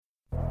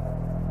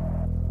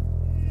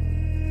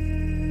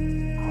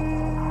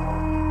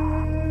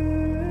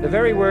The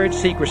very word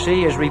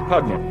secrecy is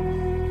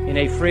repugnant in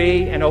a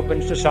free and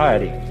open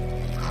society.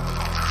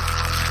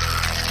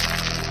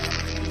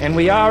 And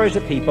we are, as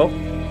a people,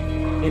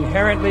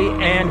 inherently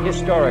and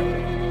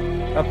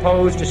historically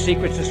opposed to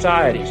secret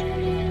societies,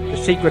 to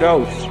secret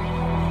oaths,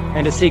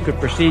 and to secret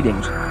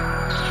proceedings.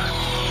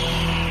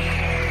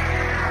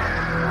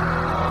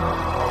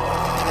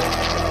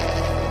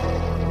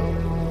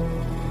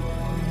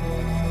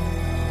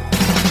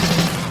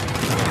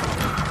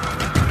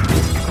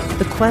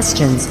 The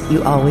questions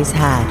you always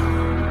had.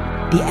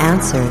 The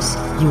answers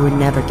you were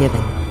never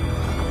given.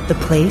 The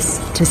place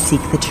to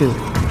seek the truth.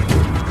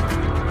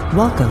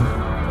 Welcome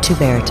to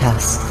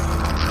Veritas.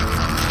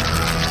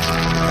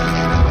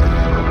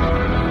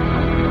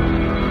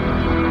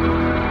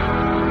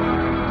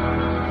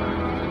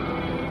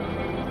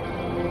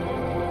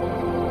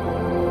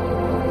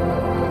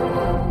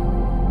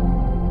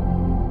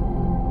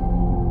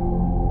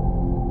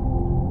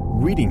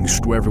 Greetings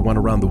to everyone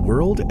around the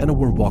world, and a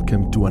warm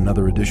welcome to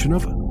another edition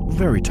of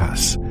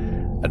Veritas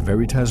at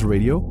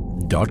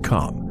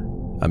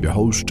veritasradio.com. I'm your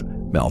host,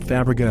 Mel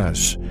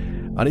Fabregas,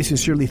 and I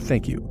sincerely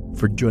thank you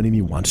for joining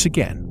me once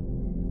again.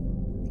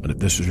 And if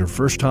this is your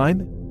first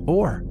time,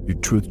 or your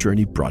truth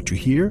journey brought you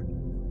here,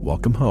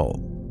 welcome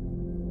home.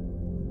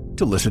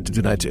 To listen to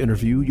tonight's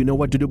interview, you know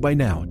what to do by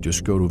now.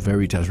 Just go to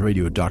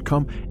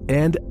veritasradio.com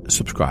and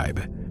subscribe.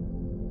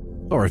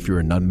 Or if you're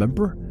a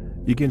non-member,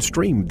 you can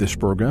stream this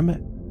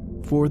program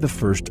for the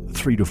first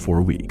 3 to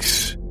 4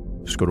 weeks.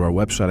 Just go to our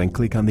website and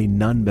click on the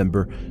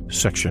non-member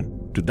section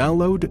to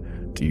download,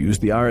 to use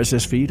the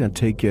RSS feed and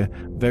take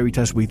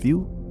Veritas with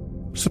you.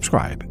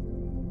 Subscribe.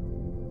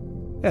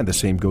 And the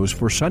same goes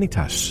for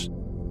Sanitas.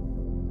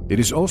 It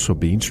is also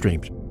being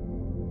streamed.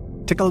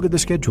 Take a look at the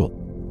schedule.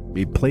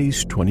 It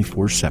plays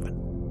 24/7.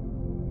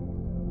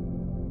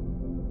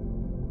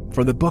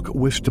 From the book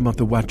Wisdom of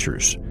the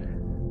Watchers,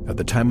 at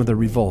the time of the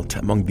revolt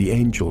among the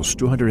angels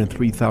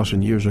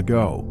 203,000 years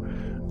ago,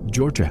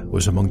 Georgia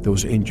was among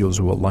those angels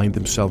who aligned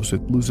themselves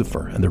with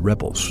Lucifer and the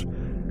rebels.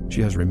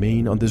 She has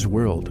remained on this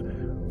world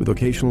with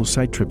occasional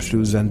side trips to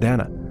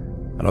Zandana,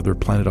 another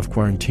planet of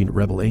quarantined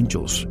rebel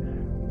angels,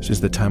 since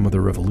the time of the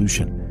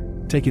revolution,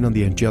 taking on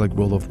the angelic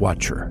role of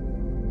Watcher.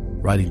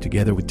 Writing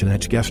together with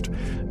tonight's guest,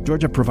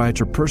 Georgia provides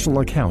her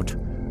personal account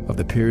of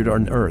the period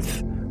on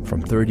Earth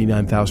from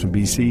 39,000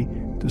 BC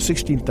to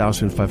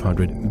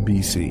 16,500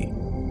 BC.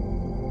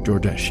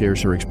 Georgia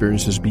shares her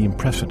experiences being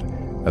present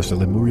as the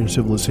Lemurian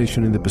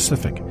civilization in the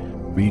Pacific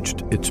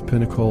reached its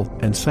pinnacle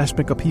and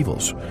seismic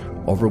upheavals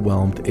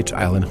overwhelmed its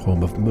island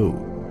home of Mu.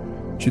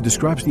 She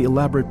describes the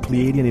elaborate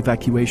Pleiadian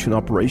evacuation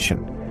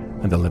operation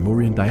and the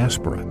Lemurian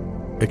diaspora,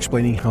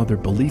 explaining how their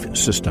belief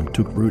system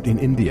took root in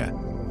India,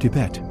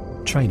 Tibet,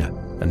 China,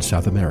 and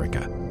South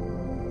America.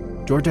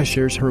 Georgia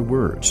shares her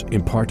words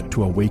in part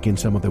to awaken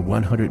some of the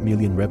 100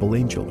 million rebel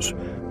angels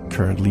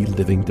currently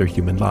living their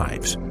human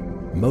lives,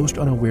 most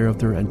unaware of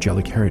their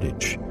angelic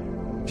heritage.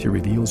 She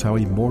reveals how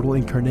a mortal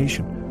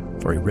incarnation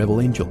for a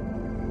rebel angel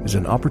is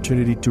an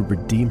opportunity to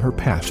redeem her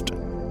past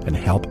and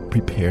help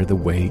prepare the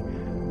way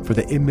for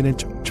the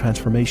imminent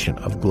transformation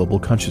of global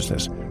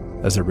consciousness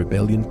as the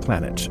rebellion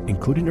planets,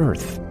 including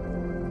Earth,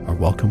 are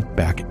welcomed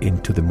back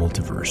into the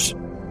multiverse.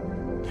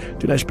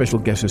 Tonight's special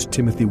guest is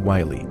Timothy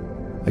Wyllie,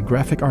 a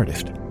graphic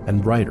artist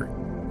and writer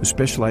who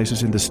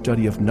specializes in the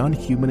study of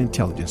non-human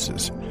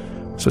intelligences,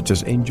 such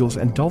as angels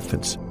and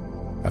dolphins,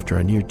 after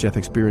a near-death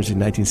experience in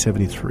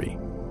 1973.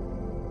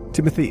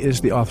 Timothy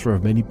is the author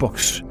of many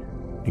books,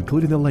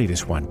 including the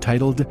latest one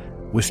titled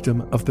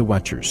Wisdom of the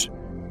Watchers,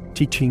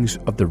 Teachings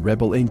of the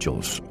Rebel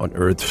Angels on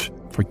Earth's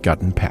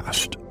Forgotten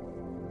Past.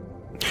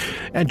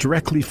 And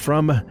directly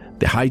from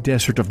the high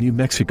desert of New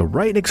Mexico,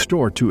 right next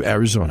door to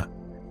Arizona,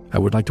 I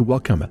would like to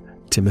welcome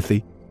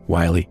Timothy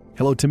Wyllie.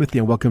 Hello, Timothy,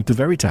 and welcome to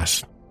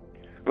Veritas.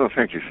 Well,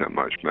 thank you so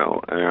much,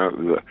 Mel.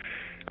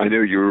 I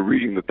know you were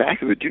reading the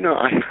back of it.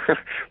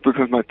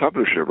 Because my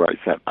publisher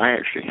writes that, I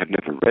actually had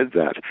never read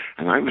that,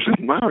 and I was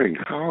admiring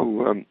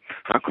how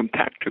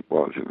compact it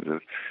was. It was a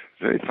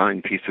very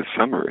fine piece of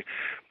summary,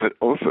 but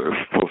also, of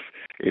course,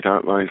 it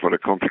outlines what a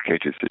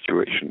complicated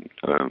situation,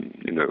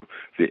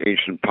 the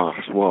ancient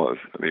past was.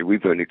 I mean,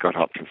 we've only got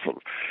up to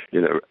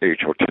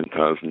 8 or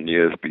 10,000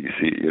 years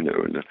BC, in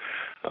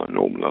our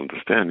normal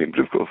understanding,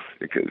 but of course,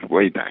 it goes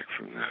way back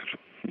from that.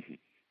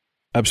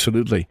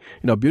 Absolutely.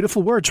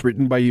 Beautiful words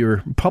written by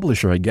your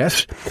publisher, I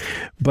guess.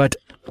 But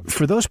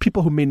for those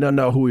people who may not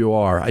know who you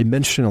are, I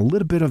mentioned a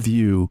little bit of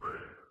you,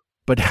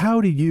 but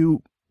how did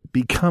you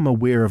become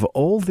aware of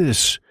all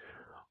this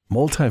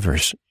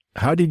multiverse?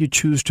 How did you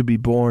choose to be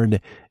born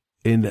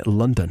in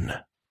London?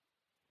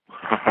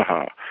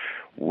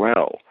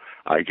 Well,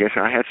 I guess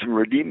I had some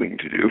redeeming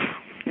to do.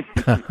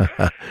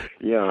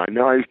 Yeah,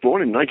 no, I was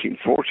born in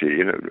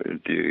 1940,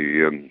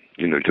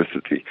 just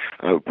at the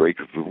outbreak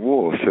of the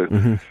war. So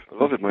a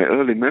lot of my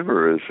early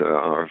memories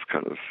are of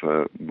kind of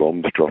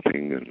bombs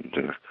dropping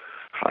and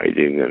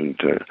hiding. And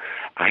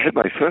I had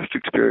my first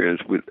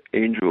experience with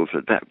angels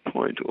at that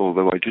point,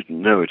 although I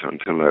didn't know it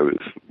until I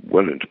was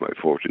well into my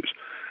 40s.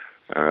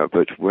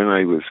 But when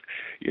I was,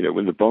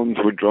 when the bombs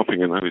were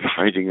dropping and I was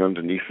hiding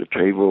underneath the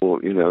table,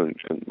 and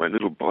my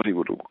little body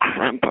would all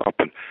cramp up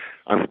and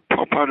I would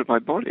pop out of my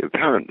body,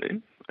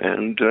 apparently.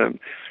 And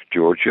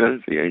Georgia,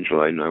 the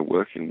angel I'm now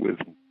working with,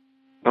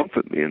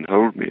 comfort me and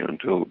hold me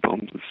until the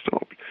bombs had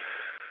stopped.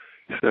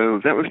 So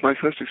that was my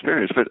first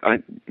experience. But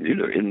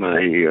in my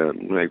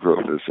when I grew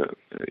up as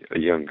a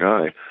young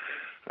guy,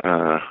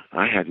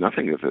 I had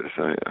nothing of this.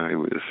 I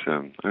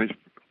was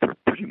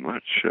pretty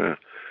much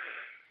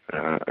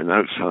an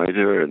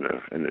outsider and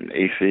an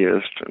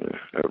atheist and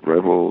a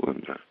rebel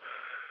and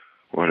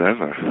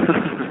whatever.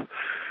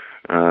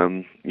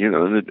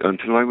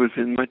 Until I was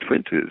in my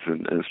 20s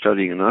and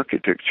studying in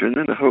architecture, and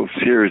then a whole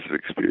series of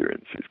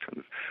experiences kind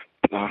of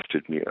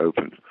blasted me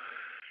open.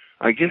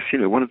 I guess,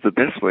 one of the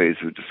best ways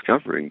of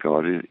discovering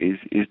God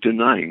is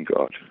denying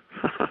God.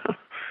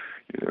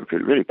 Because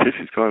it really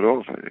pisses God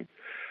off, I think.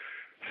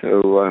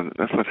 So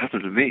that's what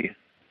happened to me.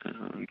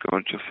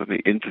 God just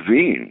suddenly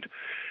intervened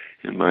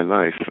in my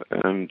life.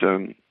 And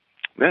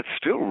that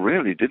still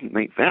really didn't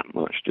make that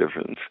much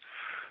difference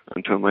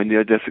until my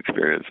near-death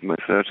experience in my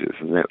 30s.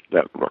 And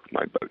that rocked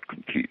my boat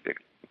completely.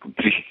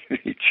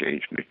 Completely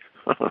changed me,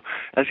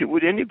 as it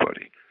would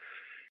anybody.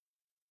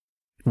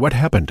 What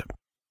happened?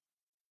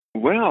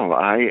 Well,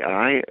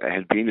 I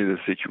had been in a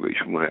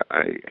situation where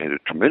I had a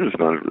tremendous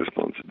amount of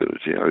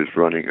responsibility. I was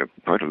running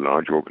quite a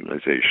large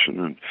organization,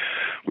 and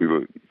we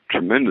were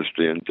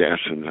tremendously in debt,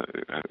 and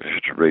I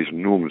had to raise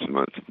enormous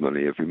amounts of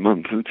money every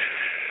month. And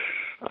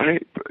I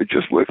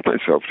just worked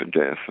myself to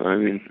death. I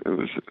mean, it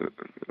was,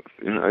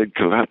 I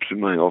collapsed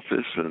in my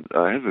office, and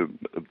I have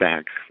a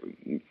back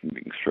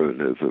being thrown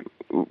over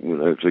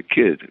when I was a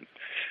kid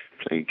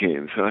playing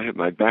games. So I had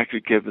my back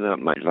had given up,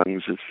 my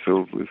lungs had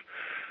filled with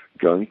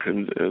gunk,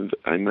 and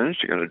I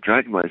managed to kind of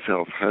drag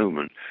myself home,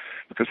 and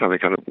because I'm a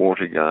kind of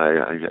water guy,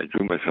 I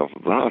drew myself a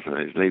bath, and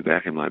I lay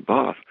back in my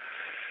bath,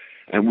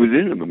 and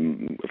within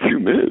a few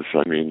minutes,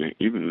 I mean,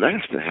 even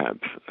less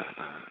perhaps,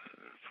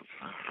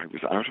 I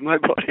was out of my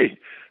body.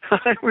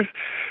 I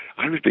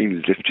was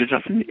being lifted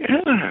up in the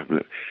air,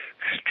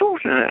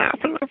 extraordinary,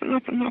 up and up and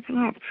up and up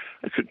and up.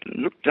 I could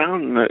look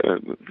down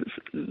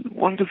this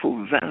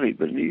wonderful valley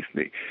beneath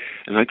me,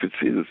 and I could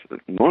see this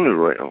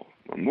monorail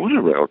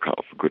car,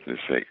 for goodness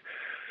sake,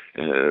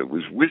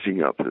 was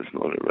whizzing up this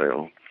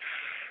monorail.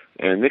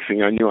 And next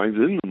thing I knew, I was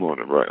in the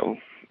monorail,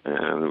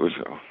 and it was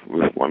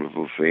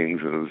wonderful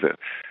things, and there was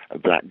a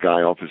black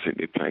guy opposite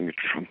me playing a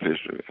trumpet,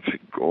 absolutely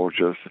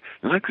gorgeous.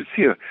 And I could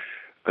see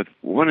at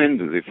one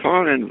end of the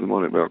far end of the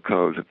monorail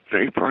car was a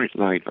very bright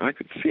light. I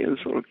could see a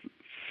sort of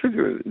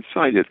figure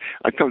inside it.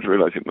 I'd come to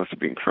realize it must have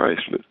been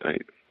Christ, but I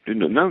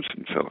didn't announce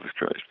himself as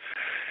Christ.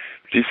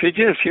 But he said,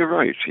 "Yes, you're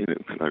right,"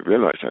 because I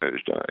realized I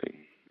was dying.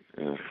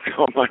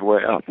 On my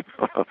way up.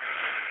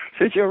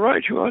 Said, "You're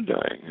right, you are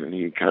dying." And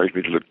he encouraged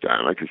me to look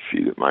down. I could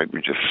see that I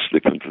would just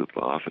slip into the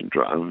bath and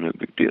drown, no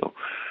big deal.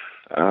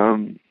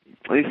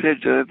 He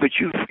said, "But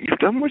you've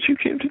done what you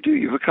came to do.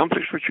 You've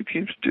accomplished what you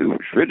came to do,"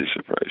 which really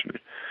surprised me.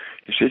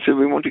 He said, "So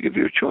we want to give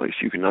you a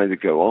choice. You can either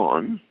go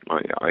on,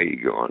 i.e.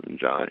 go on and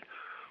die,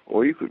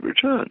 or you could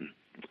return."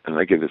 And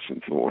I gave it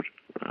some thought.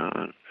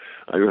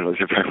 I realized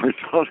if I went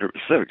on, it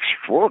was so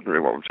extraordinary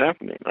what was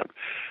happening.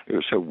 It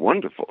was so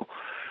wonderful.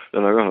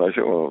 Then I realized,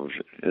 I'm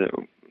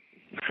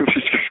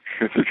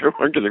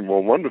getting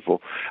more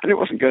wonderful. And it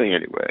wasn't going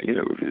anywhere,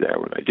 it would be there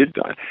when I did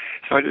die.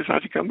 So I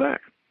decided to come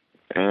back.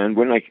 And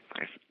when I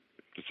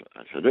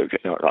said, okay,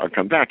 I'll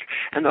come back.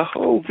 And the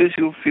whole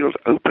visual field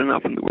opened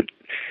up, and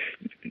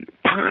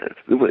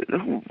there were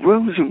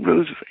rows and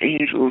rows of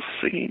angels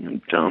singing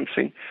and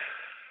dancing.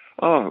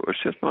 Oh, it was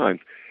just mine.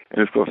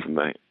 And of course, in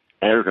my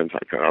arrogance, I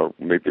thought,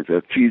 maybe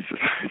they're pleased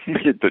that I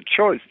made the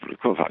choice, but of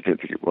course I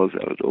didn't think it was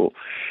that at all.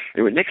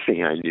 Anyway, next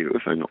thing I knew,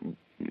 if I'm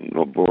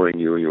not boring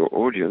you or your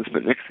audience,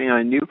 but next thing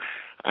I knew,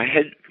 I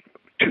had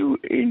two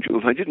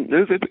angels. I didn't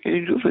know they were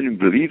angels. I didn't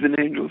believe in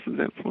angels at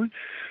that point,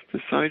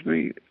 beside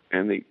me,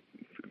 and they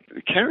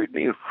carried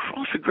me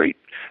across a great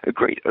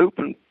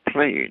open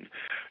plain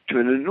to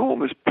an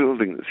enormous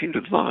building that seemed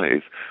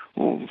alive,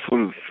 all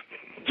sort of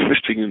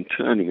twisting and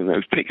turning, and I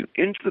was taken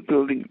into the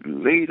building,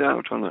 laid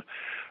out on a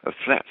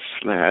flat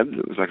slab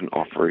that was like an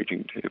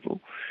operating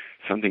table.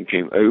 Something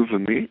came over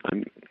me.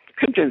 I'm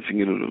condensing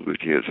it a little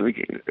bit here. Something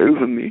came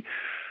over me.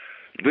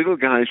 Little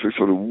guys were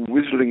sort of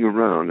whistling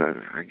around.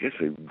 I guess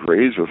they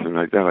grazed or something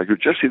like that. I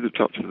could just see the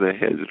tops of their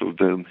heads, little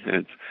dome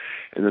heads.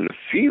 And then a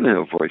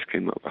female voice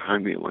came up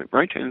behind me on my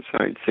right-hand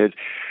side and said,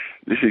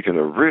 "This is going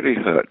to really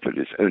hurt, but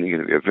it's only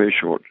going to be a very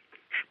short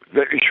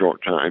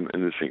time."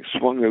 And this thing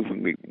swung over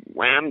me,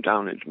 wham,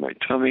 down into my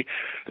tummy,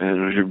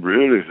 and it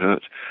really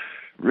hurt,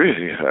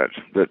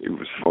 but it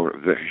was for a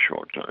very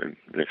short time.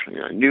 The next thing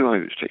I knew, I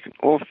was taken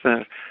off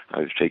that. I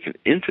was taken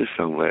into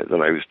somewhere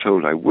that I was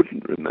told I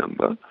wouldn't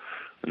remember,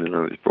 and then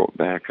I was brought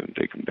back and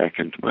taken back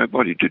into my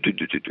body.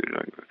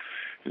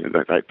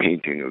 Like that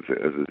painting of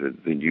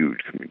the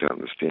nude coming down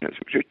the stairs,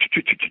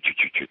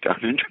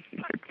 down into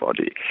my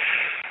body.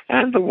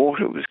 And the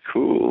water was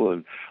cool,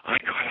 and I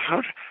got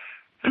out,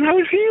 and I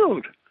was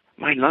healed.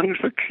 my lungs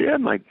were clear,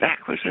 my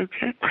back was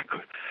okay.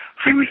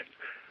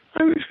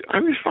 I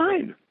was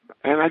fine,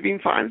 and I've been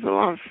fine for the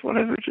last,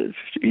 whatever it is,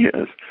 50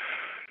 years.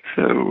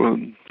 So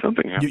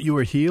something happened. You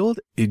were healed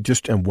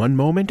just in one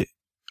moment?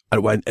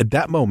 At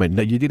that moment,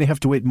 you didn't have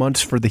to wait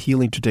months for the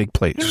healing to take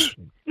place?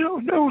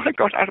 No, I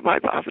got out of my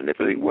bath and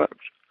everything worked.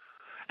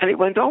 And it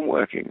went on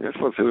working. That's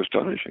what's so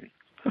astonishing.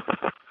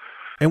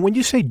 And when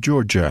you say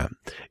Georgia,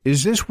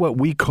 is this what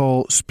we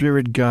call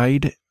spirit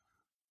guide?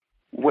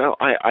 Well,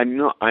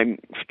 I'm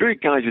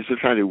spirit guide is a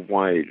fairly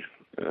wide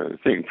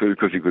thing,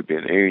 because it could be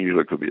an angel,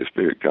 it could be a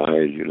spirit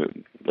guide,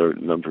 there are a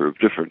number of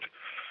different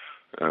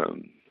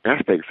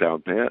aspects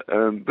out there.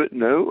 But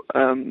no,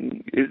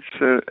 it's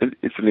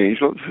an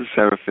angel, it's a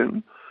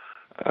seraphim,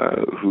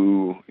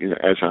 who,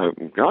 as our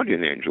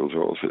guardian angels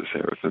are also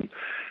seraphim,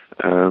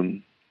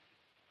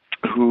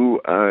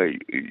 who,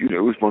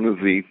 was one of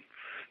the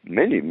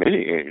many,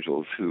 many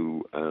angels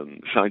who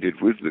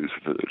sided with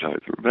Lucifer at the time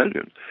of the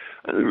rebellion.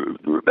 And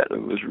the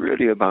rebellion was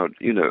really about,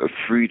 a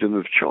freedom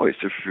of choice,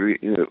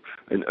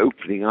 an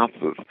opening up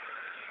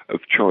of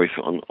choice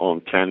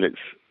on planets,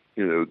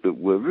 that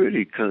were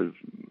really kind of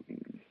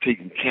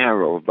taken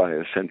care of by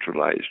a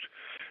centralized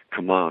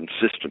command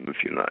system, if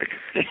you like.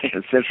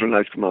 A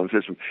centralized command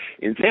system.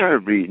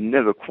 Invariably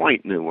never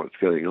quite know what's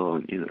going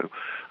on,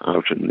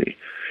 out in the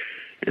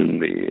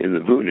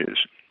boonies.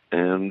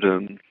 And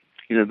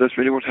that's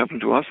really what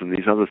happened to us and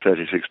these other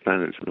 36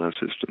 planets in our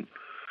system.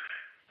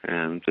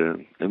 And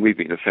we've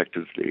been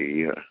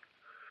effectively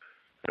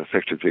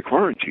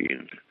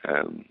quarantined.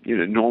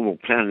 Normal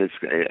planets,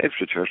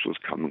 extraterrestrials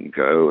come and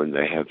go, and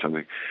they have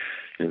something,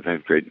 they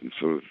have great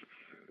sort of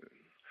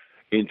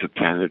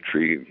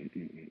interplanetary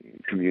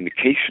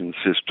communication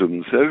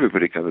systems. So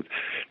everybody kind of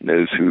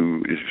knows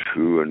who is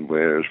who and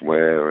where is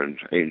where, and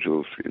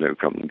angels,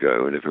 come and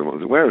go, and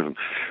everyone's aware of them.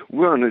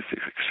 We're in this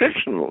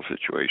exceptional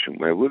situation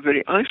where we're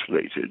very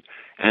isolated,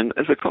 and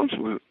as a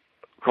consequence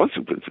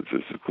of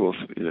this, of course,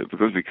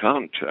 because we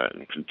can't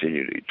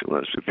continually to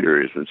our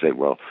superiors and say,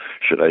 well,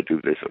 should I do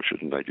this or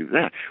shouldn't I do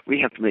that? We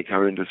have to make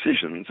our own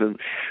decisions, and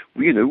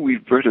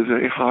we've bred a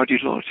very hardy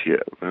lot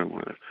here.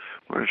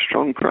 We're a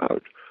strong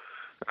crowd.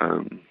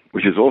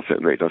 Which has also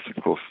made us,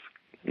 of course,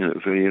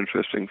 very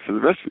interesting for the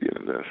rest of the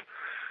universe,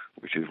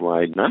 which is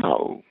why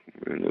now,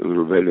 the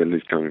rebellion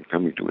is coming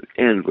to an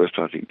end. We're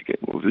starting to get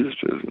more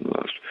visitors in the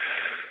last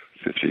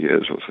 50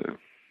 years or so.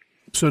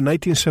 So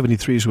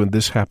 1973 is when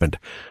this happened.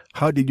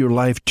 How did your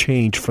life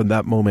change from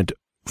that moment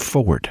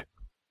forward?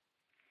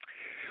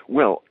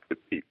 Well,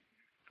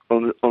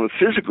 on a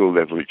physical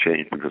level, it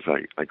changed because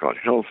I got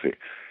healthy.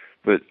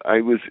 But I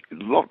was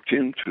locked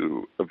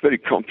into a very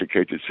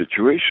complicated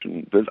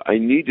situation that I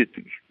needed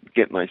to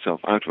get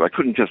myself out of. I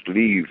couldn't just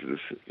leave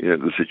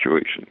the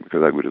situation,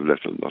 because I would have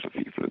left a lot of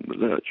people in the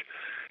lurch.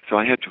 So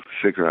I had to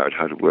figure out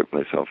how to work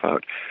myself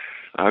out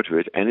of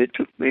it. And it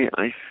took me,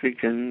 I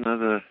think,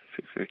 another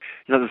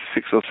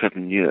 6 or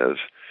 7 years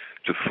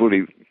to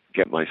fully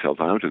get myself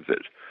out of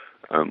it.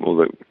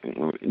 Although,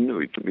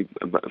 it took me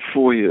about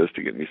 4 years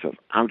to get myself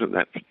out of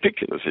that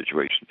particular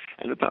situation,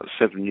 and about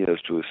 7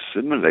 years to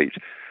assimilate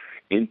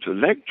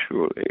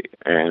intellectually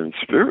and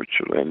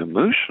spiritually and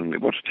emotionally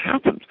what had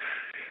happened.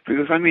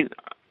 Because,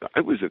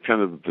 I was a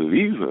kind of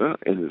believer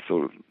in the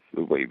sort of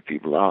the way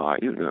people are,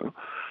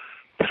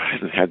 but I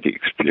hadn't had the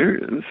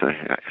experience. I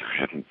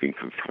hadn't been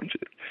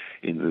confronted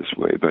in this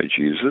way by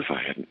Jesus.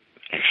 I hadn't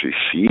actually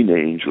seen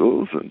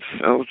angels and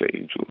felt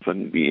angels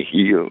and been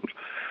healed,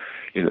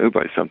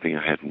 by something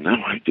I had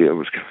no idea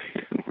was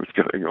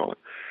going on.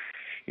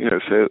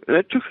 So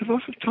that took a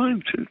lot of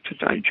time to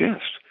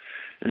digest.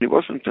 And it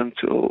wasn't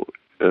until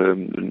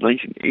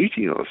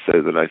 1980 or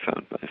so that I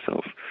found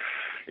myself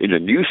in a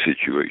new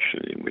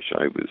situation in which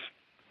I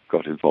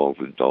got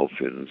involved with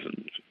dolphins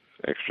and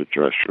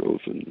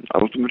extraterrestrials and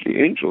ultimately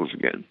angels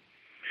again.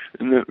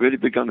 And that really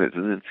begun it.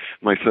 And then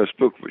my first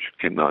book, which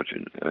came out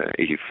in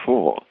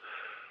 84,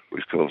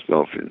 was called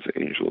Dolphins,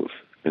 ETs,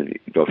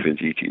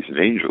 and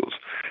Angels.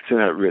 So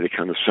that really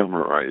kind of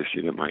summarized,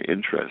 my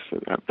interest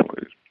at that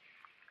point.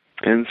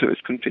 And so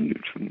it's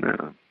continued from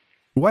there.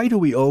 Why do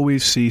we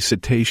always see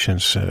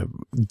cetaceans,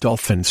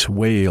 dolphins,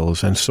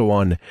 whales, and so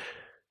on?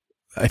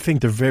 I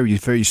think they're very,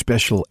 very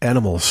special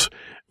animals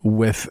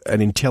with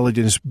an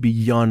intelligence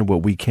beyond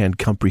what we can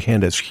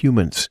comprehend as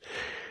humans.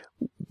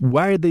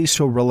 Why are they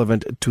so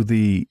relevant to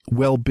the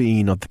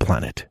well-being of the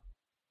planet?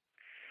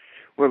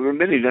 Well, there are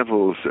many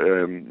levels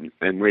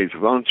and ways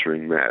of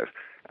answering that.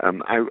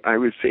 I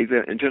would say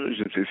their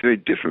intelligence is very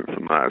different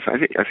from ours. I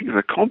think it's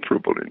a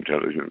comparable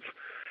intelligence,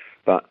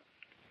 but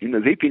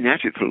they've been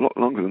at it for a lot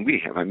longer than we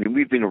have.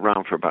 We've been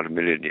around for about 1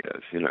 million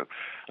years.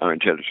 Our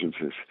intelligence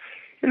is,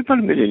 about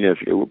 1 million years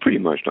ago, we're pretty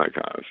much like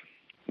ours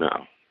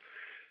now.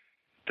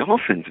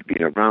 Dolphins have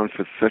been around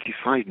for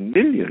 35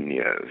 million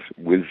years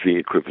with the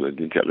equivalent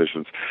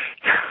intelligence.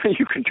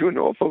 You can do an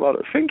awful lot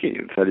of thinking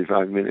in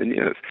 35 million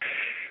years.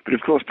 But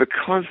of course,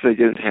 because they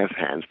don't have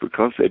hands,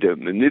 because they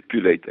don't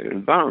manipulate their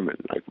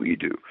environment like we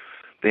do,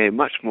 they're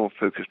much more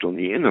focused on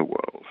the inner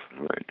world,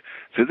 right?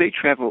 So they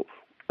travel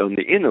on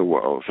the inner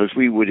world as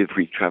we would if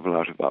we travel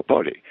out of our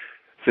body.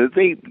 So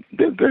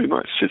they're very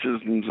much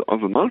citizens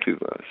of a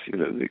multiverse.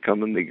 They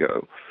come and they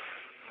go.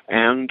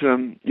 And,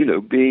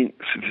 being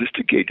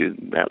sophisticated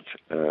in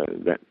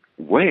that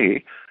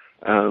way,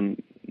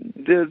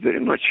 they're very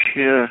much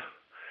here.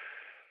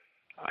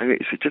 I mean,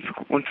 it's a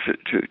difficult one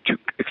to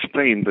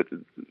explain, but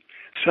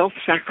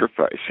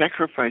self-sacrifice,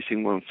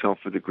 sacrificing oneself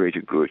for the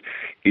greater good,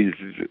 is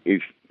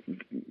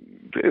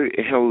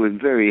held in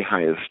very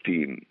high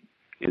esteem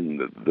in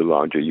the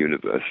larger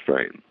universe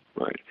frame.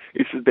 Right?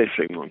 It's the best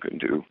thing one can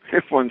do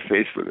if one's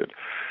faced with it.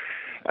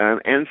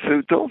 And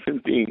so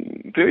dolphins,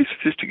 being very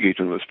sophisticated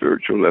on a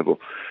spiritual level,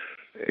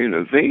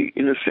 they,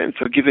 in a sense,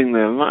 are giving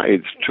their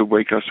lives to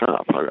wake us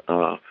up,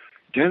 are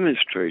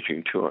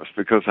demonstrating to us,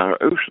 because our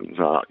oceans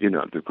are,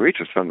 the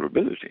greatest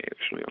vulnerability,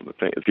 actually, on the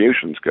planet. If the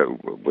oceans go,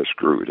 we're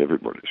screwed.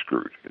 Everybody's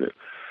screwed.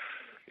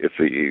 If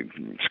the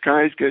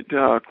skies get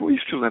dark, we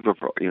still have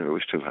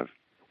we still have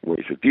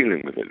ways of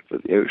dealing with it,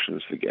 but the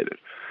oceans, forget it.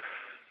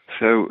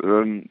 So,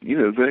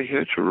 they're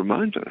here to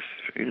remind us,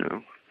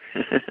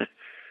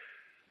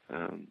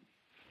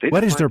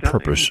 What is their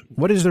purpose?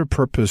 What is their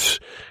purpose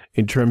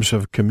in terms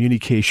of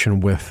communication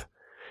with?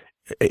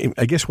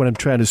 I guess what I'm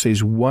trying to say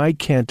is, why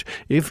can't,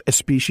 if a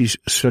species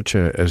such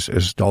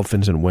as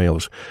dolphins and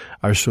whales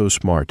are so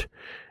smart,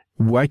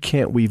 why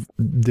can't we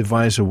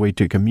devise a way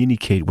to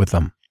communicate with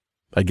them?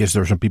 I guess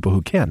there are some people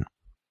who can.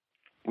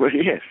 Well,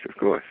 yes, of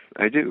course,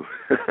 I do.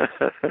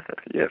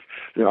 Yes,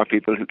 there are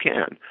people who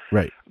can.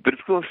 Right. But of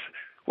course,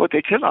 what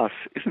they tell us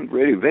isn't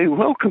really very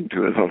welcome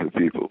to a lot of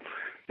people.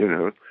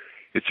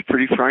 It's a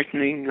pretty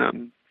frightening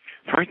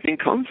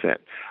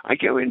concept. I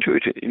go into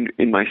it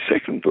in my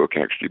second book,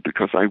 actually,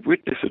 because I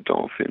witnessed a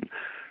dolphin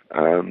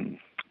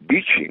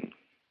beaching,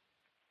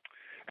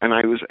 and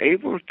I was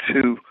able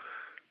to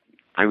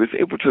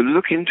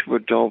look into a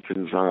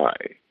dolphin's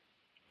eye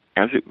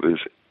as it was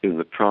in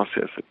the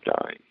process of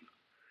dying.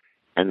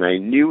 And I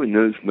knew in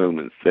those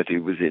moments that it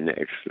was in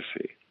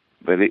ecstasy,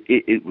 but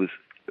it was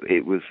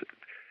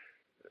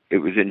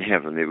in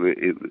heaven. It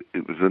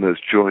was the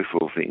most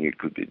joyful thing it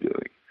could be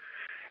doing.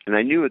 And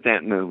I knew at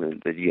that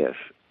moment that, yes,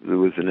 there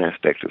was an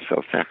aspect of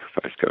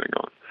self-sacrifice going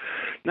on.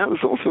 Now,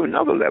 there's also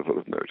another level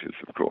of motives,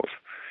 of course.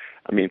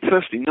 I mean,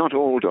 firstly, not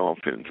all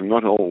dolphins and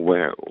not all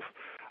whales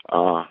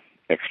are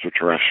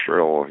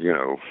extraterrestrial,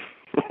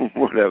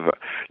 whatever.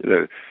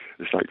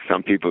 It's like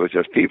some people are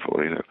just people,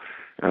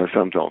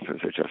 some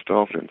dolphins are just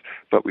dolphins.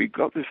 But we've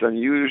got this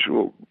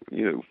unusual,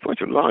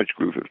 quite a large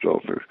group of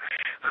dolphins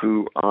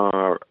who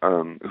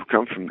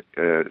come from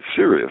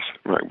Sirius,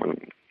 right, one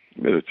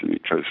military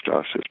close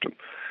star system.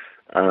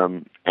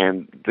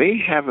 And they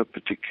have a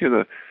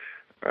particular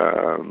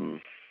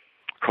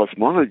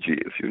cosmology,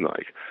 if you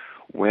like,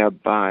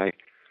 whereby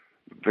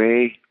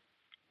they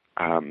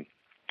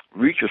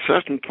reach a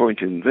certain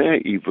point in their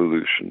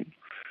evolution.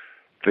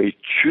 They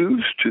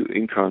choose to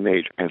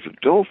incarnate as a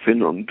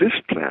dolphin on this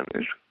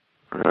planet,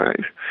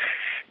 right?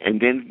 And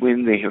then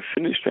when they have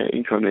finished their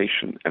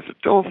incarnation as a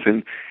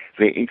dolphin,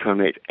 they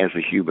incarnate as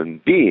a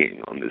human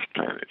being on this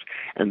planet.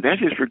 And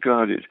that is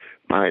regarded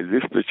by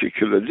this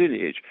particular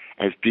lineage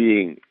as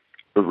being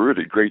a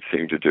really great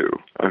thing to do.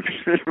 I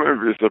mean, it would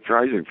be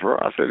surprising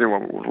for us.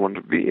 Anyone would want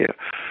to be here.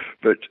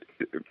 But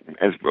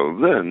as we'll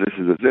learn, this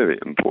is a very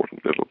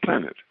important little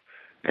planet.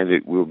 And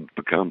it will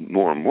become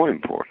more and more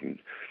important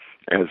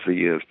as the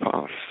years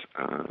pass,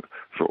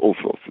 for all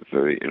sorts of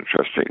very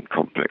interesting,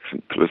 complex,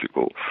 and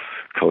political,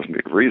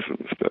 cosmic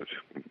reasons. But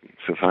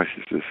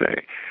suffices to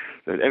say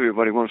that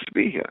everybody wants to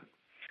be here.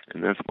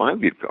 And that's why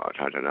we've got,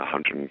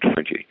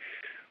 120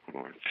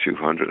 or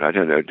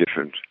 200,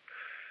 different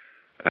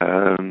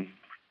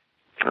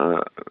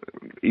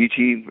ET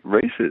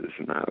races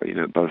now,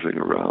 buzzing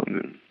around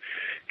and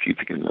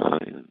keeping an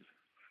eye and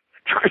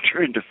trying to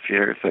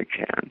interfere if they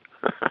can.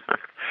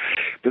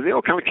 But they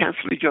all kind of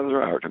cancel each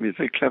other out. I mean, it's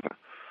very clever.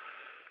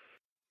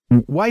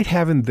 Why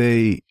haven't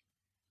they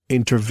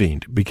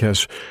intervened?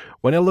 Because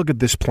when I look at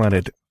this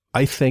planet,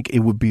 I think it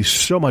would be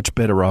so much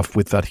better off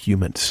without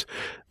humans,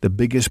 the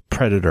biggest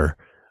predator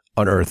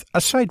on Earth,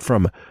 aside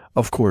from,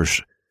 of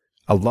course,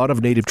 a lot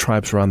of native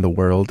tribes around the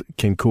world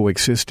can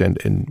coexist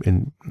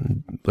and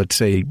let's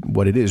say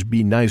what it is,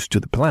 be nice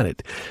to the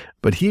planet.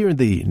 But here in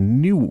the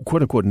new,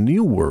 quote-unquote,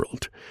 new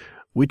world,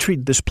 we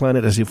treat this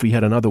planet as if we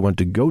had another one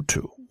to go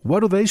to.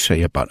 What do they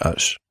say about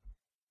us?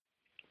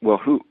 Well,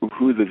 who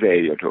the they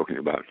you're talking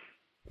about?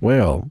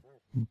 Well,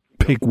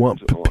 pick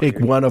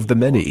one of the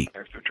many.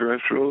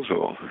 Extraterrestrials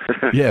or?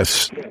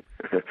 Yes.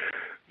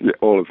 Yeah,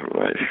 all of them,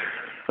 right.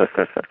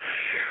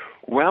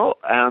 Well,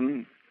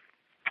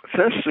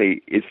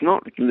 firstly, it's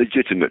not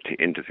legitimate to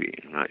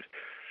intervene, right?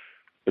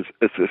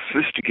 A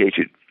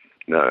sophisticated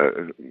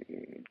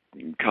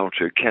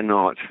culture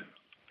cannot,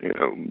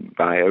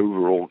 by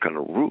overall kind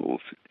of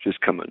rules,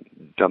 just come and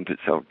dump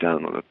itself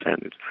down on a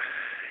planet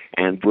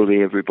and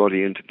bully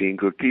everybody into being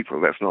good people.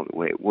 That's not the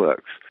way it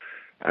works.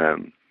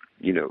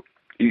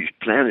 Each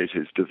planet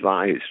is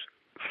devised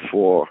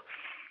for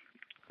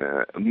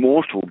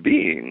mortal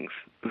beings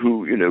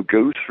who,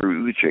 go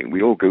through the change.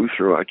 We all go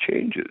through our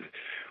changes.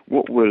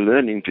 what we're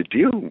learning to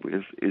deal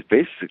with is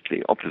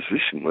basically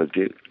opposition. We're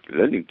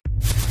learning.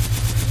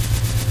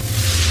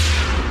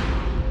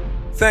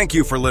 Thank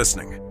you for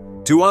listening.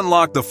 To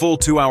unlock the full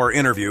 2-hour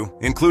interview,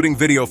 including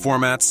video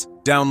formats,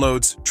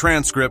 downloads,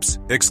 transcripts,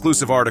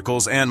 exclusive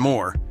articles, and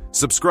more,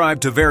 subscribe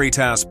to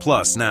Veritas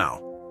Plus now.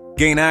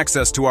 Gain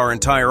access to our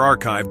entire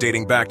archive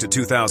dating back to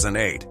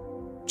 2008.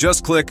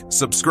 Just click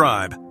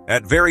subscribe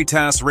at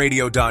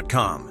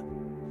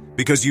veritasradio.com.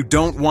 Because you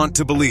don't want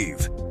to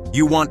believe,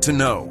 you want to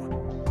know.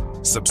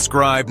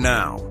 Subscribe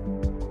now.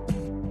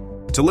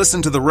 To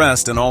listen to the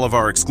rest and all of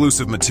our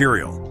exclusive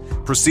material,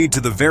 proceed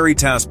to the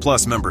Veritas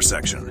Plus member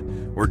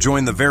section or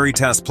join the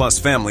Veritas Plus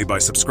family by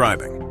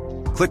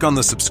subscribing. Click on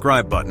the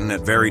subscribe button at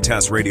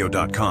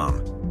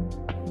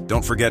veritasradio.com.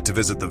 Don't forget to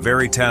visit the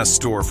Veritas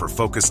store for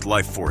focused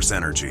life force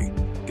energy.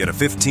 Get a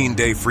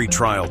 15-day free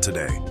trial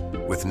today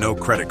with no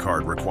credit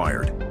card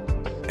required.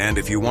 And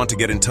if you want to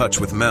get in touch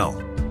with Mel,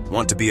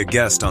 want to be a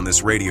guest on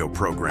this radio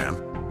program,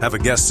 have a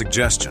guest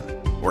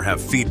suggestion, or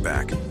have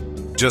feedback,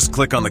 just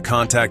click on the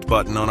contact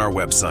button on our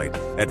website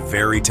at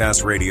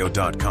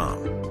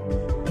veritasradio.com.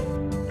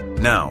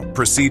 Now,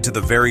 proceed to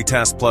the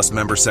Veritas Plus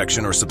member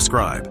section or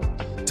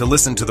subscribe to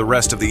listen to the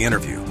rest of the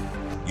interview.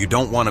 You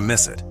don't want to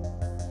miss it.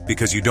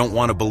 Because you don't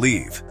want to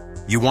believe,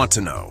 you want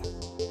to know.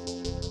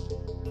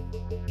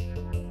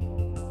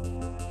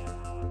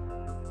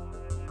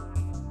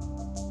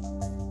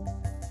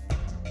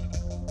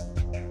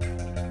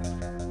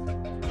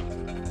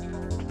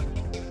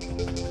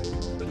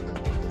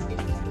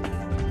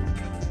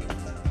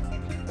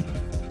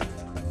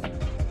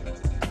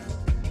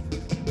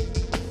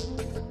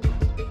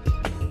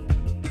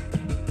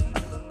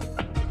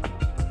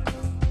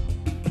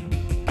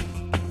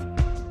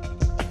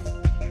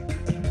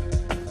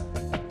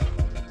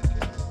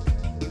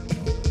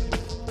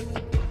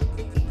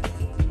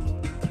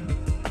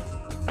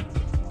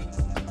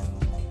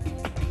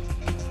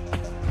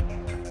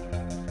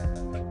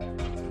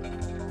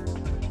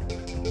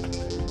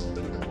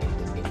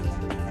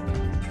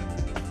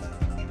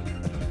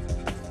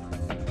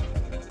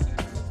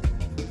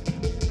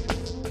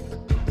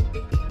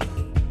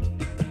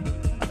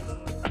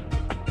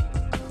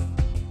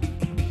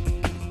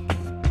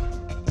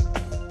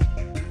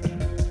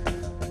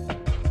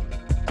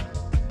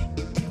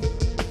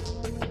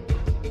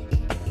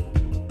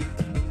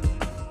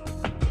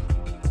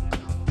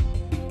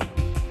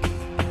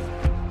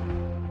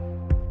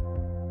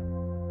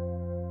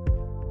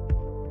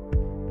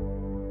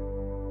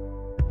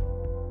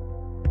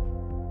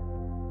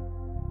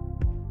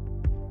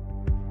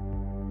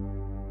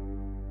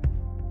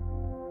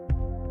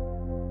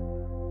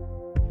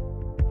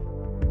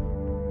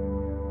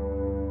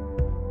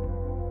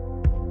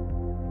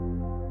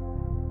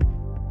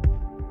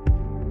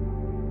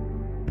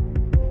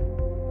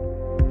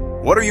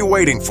 What are you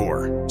waiting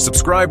for?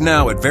 Subscribe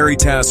now at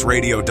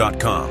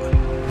veritasradio.com.